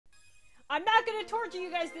I'm not gonna torture you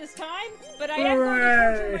guys this time, but I am going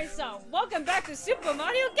to torture myself. Welcome back to Super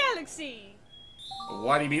Mario Galaxy!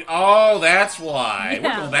 What do you mean? Oh, that's why. Yeah.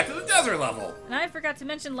 We're going back to the desert level. And I forgot to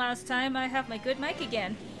mention last time, I have my good mic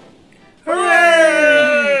again.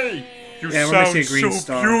 Hooray! You Yeah, we're gonna sound see a green so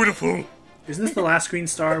star. beautiful. Isn't this the last green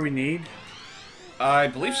star we need? I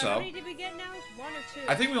believe How so. many did we get now? 1 or 2?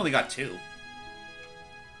 I think we only got 2.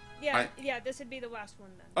 Yeah, yeah, this would be the last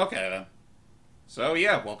one then. Okay, then. So,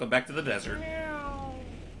 yeah, welcome back to the desert.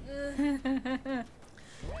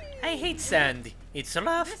 I hate sand. It's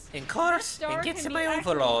rough and coarse and gets in my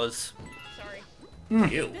overalls. Sorry.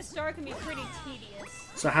 Ew. This star can be pretty tedious.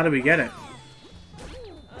 So how do we get it?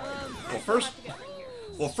 First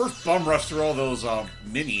bum rush through all those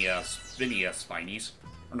mini spinies.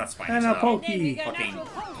 Or not spinies. And a And then we pokey. got Fucking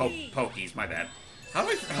natural pokey. pokies. My bad. How do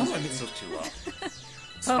I mix those two up?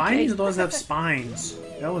 Spinies are the ones that have spines.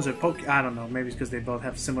 The other ones are poke. I don't know. Maybe it's because they both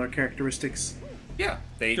have similar characteristics. Yeah,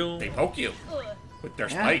 they poke you Ugh. with their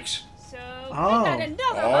Yeah. spikes. So, Oh. we got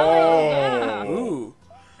another Oh, Ooh.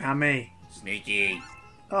 Ame. sneaky.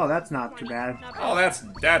 Oh, that's not too bad. Not bad. Oh,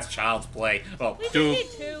 that's child's play. Oh, We just Dude. need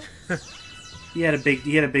 2. He had a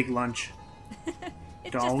big lunch.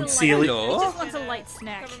 It's Don't just a seal light, it. Hello? It just wants a light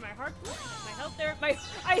snack. Recover my heart. My health there.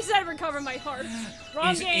 I said recover my heart.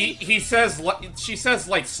 Wrong game. he says she says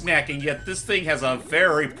like snacking, yet this thing has a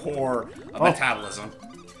very poor metabolism.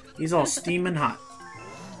 He's all steaming hot.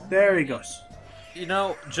 There he goes. You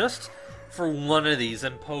know, just for one of these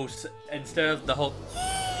and post, instead of the whole...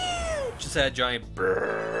 Just a giant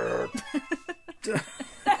burp.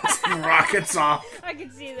 Rockets off. I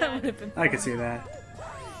can see That that. would have been I can see that.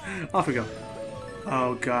 Off we go.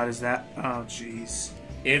 Oh god, is that? Oh jeez.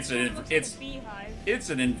 It's Beehive.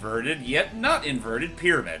 an inverted yet not inverted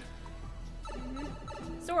pyramid.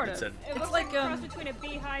 sort of. It's a- It It's looks like a cross between a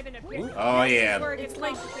beehive and a pyramid. Oh yeah. It's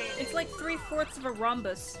it's like 3/4 of a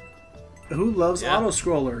rhombus. Who loves Yeah. auto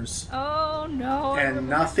scrollers? Oh no! I And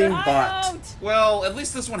remember nothing that. but. Don't. Well, at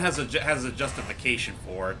least this one has a justification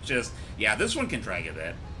for it. Just yeah, this one can drag a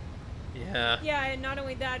bit. Yeah. Yeah, and not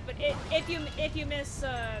only that, but if you miss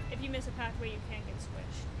a pathway, you can get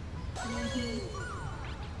switched.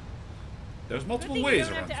 There's Good multiple thing you ways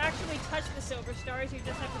don't have around. to actually touch the silver stars. You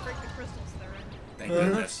just have to break the crystals they're in. Thank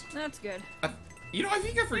goodness. That's good. You know, I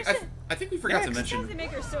think we forgot to Sometimes they mention.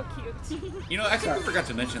 make her so cute. You know, I think we forgot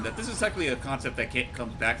to mention that this is actually a concept that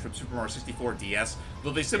comes back from Super Mario 64 DS,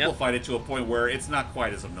 though they simplified it to a point where it's not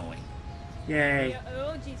quite as annoying. Yay. Yeah,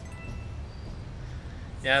 oh jeez.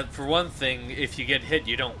 Yeah, for one thing, if you get hit,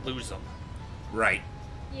 you don't lose them. Right.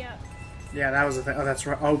 Yeah. Yeah, that was the thing. Oh, that's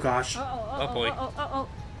right. Oh gosh. Oh, boy. Oh.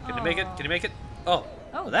 Can you make it? Can you make it? Oh.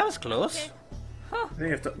 Oh. That was close. Okay. I think you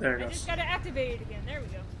have to, there it I goes. just gotta activate it again. There we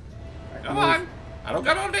go. Come on. I don't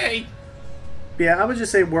got all day. Yeah, I would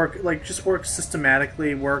just say work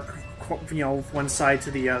systematically. Work, one side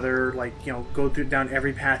to the other. Go down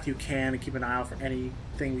every path you can and keep an eye out for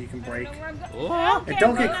anything you can I break. don't know where I'm Oh. going. And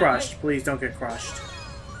don't get crushed, please. Don't get crushed.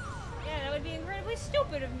 Yeah, that would be incredibly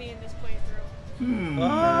stupid of me in this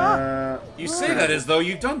playthrough. You say that as though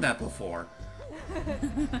you've done that before.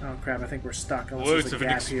 Oh crap! I think we're stuck. Unless Words there's a of an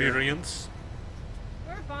gap here. experience.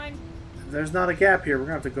 We're fine. There's not a gap here. We're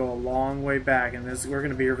gonna have to go a long way back, and we're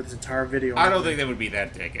gonna be here for this entire video. I don't think they would be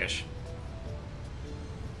that dickish.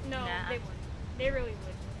 No, Nah. they wouldn't. They really would.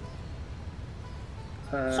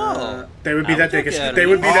 So, They would be I that would look dickish. at They it.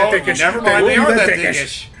 would be that dickish. Never mind, would they be are that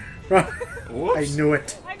dickish. I Whoops. knew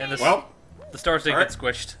it. I mean, And the, Well, the stars didn't alright. get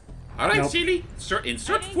squished. alright, Nope. Cele.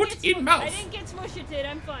 Insert foot in mouth. I didn't get smushed.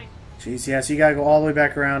 I'm fine. Jeez, yeah, so you gotta go all the way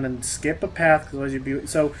back around and skip a path, because otherwise you'd be...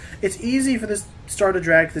 So, it's easy for this star to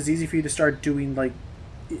drag, because it's easy for you to start doing,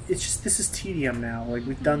 It's just, this is tedium now.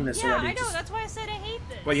 We've done this Yeah, already. I know. Just- That's why I said I hate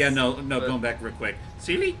this. But yeah, no, going back real quick.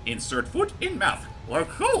 Cele, insert foot in mouth. Well,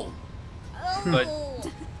 cool. But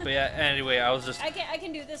yeah, anyway, I was just... I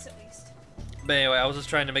can do this at least. But anyway, I was just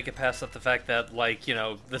trying to make it past that the fact that,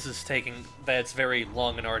 this is that it's very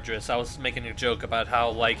long and arduous. I was making a joke about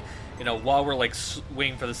how, while we're,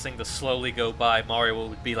 waiting for this thing to slowly go by, Mario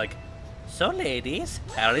would be like, "So, ladies,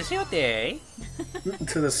 how is your day?" talking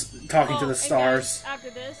to Oh, the and stars. guys, after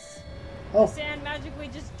this, Oh, sand magically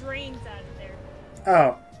just drains out of there.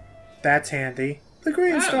 oh, that's handy. The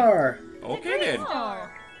green Ah. star. Okay then.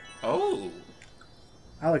 Star. Oh.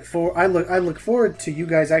 I look forward to you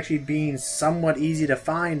guys actually being somewhat easy to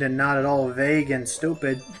find and not at all vague and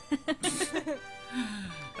stupid.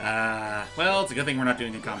 Well, it's a good thing we're not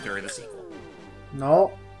doing the commentary of the sequel.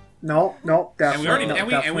 No, And definitely, we already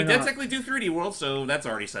definitely not. technically do 3D World, so that's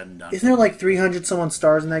already said and done. Isn't there 300 someone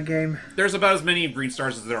stars in that game? There's about as many green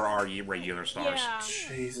stars as there are regular stars. Yeah.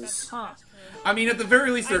 Jesus. Huh. I mean, at the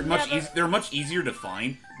very least, they're I've never- they're much easier to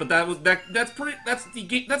find. But that's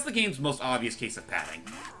the game's most obvious case of padding.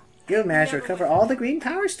 You managed to recover all the green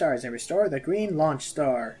power stars and restore the green launch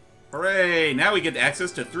star. Hooray! Now we get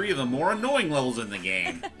access to 3 of the more annoying levels in the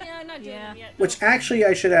game. Yeah, I'm not doing Yeah. them yet. Which actually,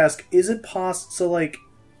 I should ask: is it possible? So, like,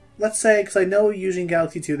 let's say, because I know using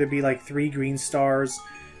Galaxy 2, there'd be like 3 green stars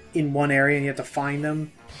in one area, and you have to find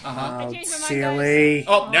them. Uh-huh. I changed my mind, Silly.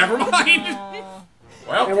 Oh, never mind. Aw. And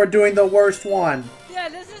Well, we're doing the worst one. Yeah,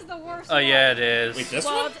 this is the worst Oh one. yeah, it is. wait, this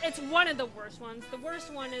Well, one? it's one of the worst ones. The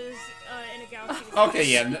worst one is in a galaxy. Okay,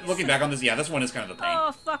 yeah. Looking back on this, yeah, this one is kind of a pain.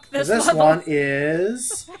 Oh, fuck 'Cause this, this level. one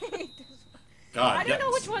is. God, I don't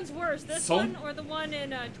know that's- which one's worse, this So- one or the one in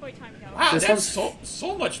Toy Time Galaxy. Wow, This that's one's-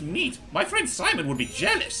 so much meat. My friend Simon would be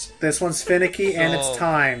jealous. This one's finicky and it's So-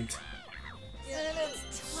 timed.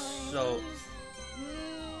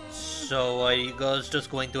 So are you guys just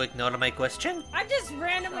going to ignore my question? I'm just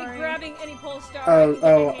randomly Sorry. grabbing any pole star. I Oh, can get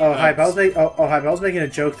my oh, hands oh, on. hi. I was making a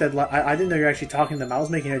joke that I didn't know you were actually talking to them. I was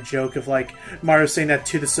making a joke of like Mario saying that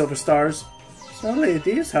to the Silver Stars. So,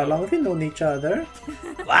 ladies, how long have you known each other?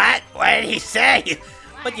 What? What did he say?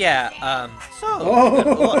 But yeah, so...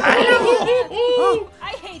 Oh. hello. I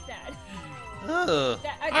hate that. Oh.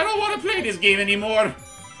 I don't want to play this game anymore.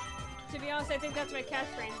 To be honest, I think that's my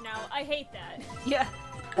catchphrase now. I hate that. Yeah.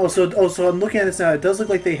 So I'm looking at this now. It does look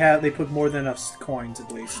like they put more than enough coins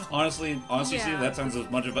at least. Honestly, Yeah. Steve, that sounds as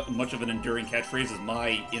much of an enduring catchphrase as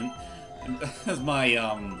my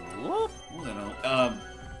Whoop, I don't know,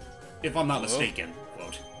 if I'm not mistaken,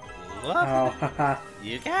 quote. whoop. Oh, haha.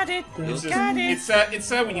 You got it. You It's just- got it. It's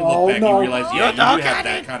sad when you Oh, look back no. and realize, You yeah, you do don't have got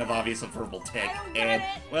that it. kind of obvious verbal tick, I don't get and it.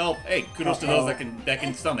 well, hey, kudos to those Uh-oh. that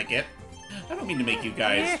can stomach it. I don't mean to make you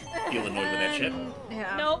guys feel annoyed with that shit.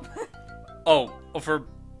 Yeah. Nope. Oh, for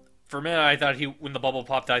a minute, I thought when the bubble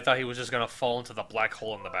popped, I thought he was just gonna fall into the black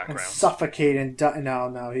hole in the And background. suffocate and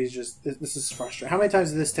no, he's just. This is frustrating. How many times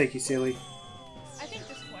did this take you, Sealy? I think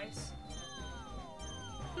just twice.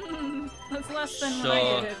 That's less than when So-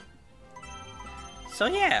 I did it. So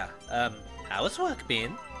yeah, how's work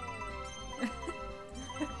been?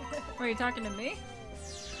 Were you talking to me?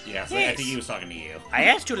 Yes, I Yes. think he was talking to you. I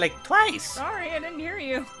asked you like twice. Sorry, I didn't hear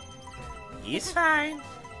you. He's fine.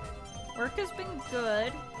 Work has been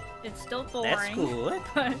good. It's still boring. That's good.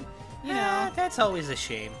 But, you know. That's always a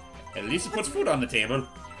shame. At least it puts food on the table.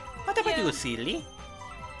 What about Yeah. you, Cele?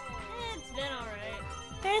 It's been alright.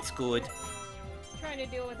 That's good. Trying to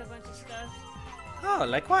deal with a bunch of stuff. Oh,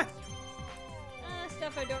 like what?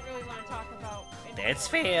 Stuff I don't really want to talk about. That's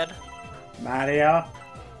fair. Mario.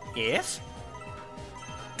 Yes?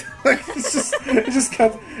 It just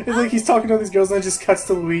cuts. It's like he's talking to all these girls, and it just cuts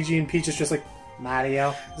to Luigi, and Peach is just like,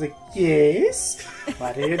 Mario. He's like, yes.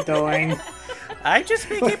 What are you doing? I'm just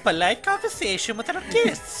making polite conversation with our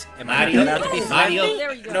guests. Am I Mario, allowed to be Mario. friendly?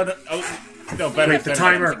 There you go. No, no, better. Wait, the better.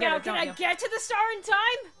 timer. Now, can I get to the star in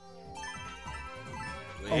time?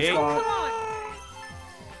 Wait. Oh, Come God. on.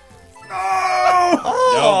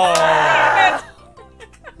 Oh!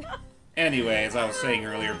 Anyway, as I was saying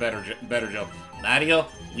earlier, better joke. Mario,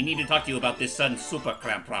 we need to talk to you about this sudden super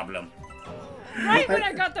cramp problem. Right when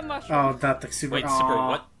I got the mushroom. Oh, not the super. Wait, super Aw.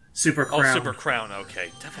 what? Super Oh, crown. Super Crown,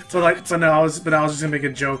 okay. But no, I was just gonna make a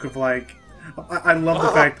joke of like, I love the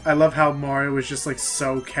fact, I love how Mario was just like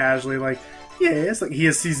so casually like, yes, like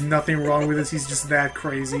he sees nothing wrong with this. He's just that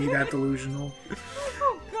crazy, that delusional.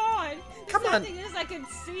 Oh God! The Come sad on. thing is, I can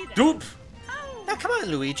see that. Doop! Ow. Now come on,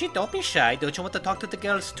 Luigi, don't be shy. Don't you want to talk to the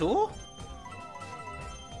girls too?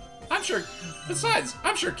 I'm sure. Besides,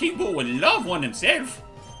 I'm sure King Boo would love one himself.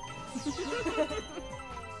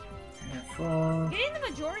 Getting the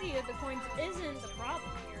majority of the coins isn't the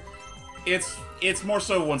problem here. It's more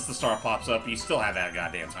so once the star pops up, you still have that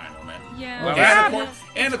goddamn time limit. Yeah. Well,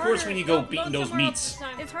 And of course, when you go Don't beating those somewhere else meats. this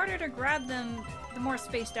time. It's harder to grab them the more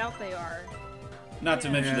spaced out they are. Not to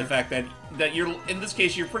mention Yeah. the fact that you're, in this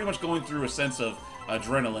case, you're pretty much going through a sense of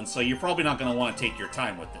adrenaline, so you're probably not going to want to take your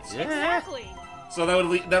time with this. Yeah. Exactly. So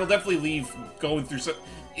that'll definitely leave going through. So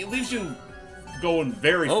it leaves you going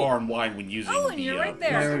very Oh. far and wide when using. Oh, and the, you're right There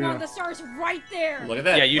there. we Come go. on, the star's right there. Look at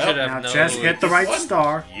that. Yeah, you Well, should have Now known. just hit the right One.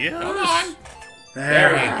 star. Yes. Come on. There,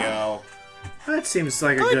 There you go. That seems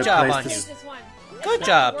like a Good good job place on to. I you. hate this one. Good It's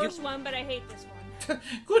job. not the You- worst one, but I hate this one.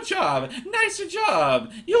 Good job. Nicer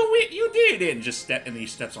job. You did it. And just and he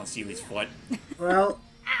steps on Cele's foot. Well,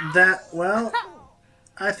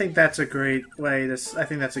 I think that's a great way to. I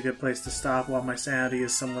think that's a good place to stop while my sanity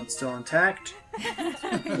is somewhat still intact.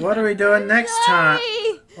 What are we doing next time?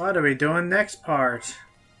 What are we doing next part?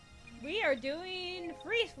 We are doing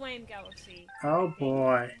Freeze Flame Galaxy. Oh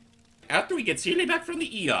boy. After we get Cele back from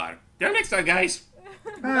the ER. Till next time, guys.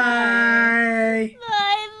 Bye.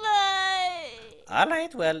 Bye-bye. All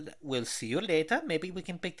right, well, we'll see you later. Maybe we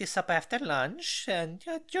can pick this up after lunch, and,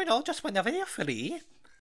 just whenever you're free.